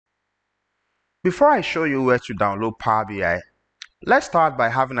Before I show you where to download Power BI, let's start by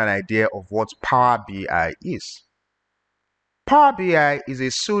having an idea of what Power BI is. Power BI is a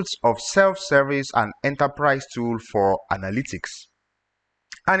suite of self-service and enterprise tools for analytics.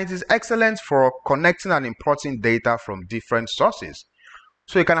 And it is excellent for connecting and importing data from different sources.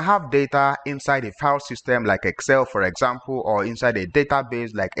 So you can have data inside a file system like Excel, for example, or inside a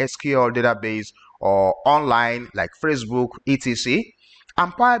database like SQL database, or online like Facebook, etc.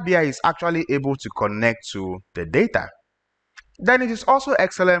 And Power BI is actually able to connect to the data. Then it is also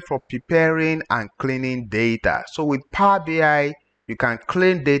excellent for preparing and cleaning data. So with Power BI, you can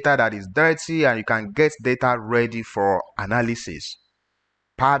clean data that is dirty and you can get data ready for analysis.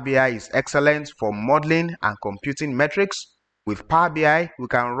 Power BI is excellent for modeling and computing metrics. With Power BI, we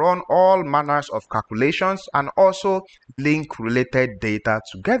can run all manners of calculations and also link related data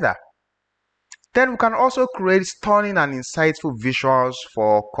together. Then we can also create stunning and insightful visuals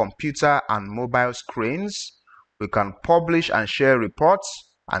for computer and mobile screens. We can publish and share reports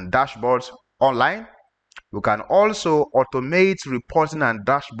and dashboards online. We can also automate reporting and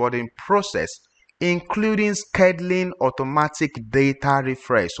dashboarding process, including scheduling automatic data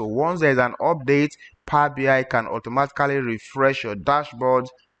refresh. So once there's an update, Power BI can automatically refresh your dashboard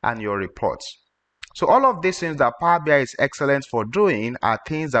and your reports. So all of these things that Power BI is excellent for doing are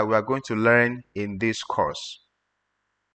things that we are going to learn in this course.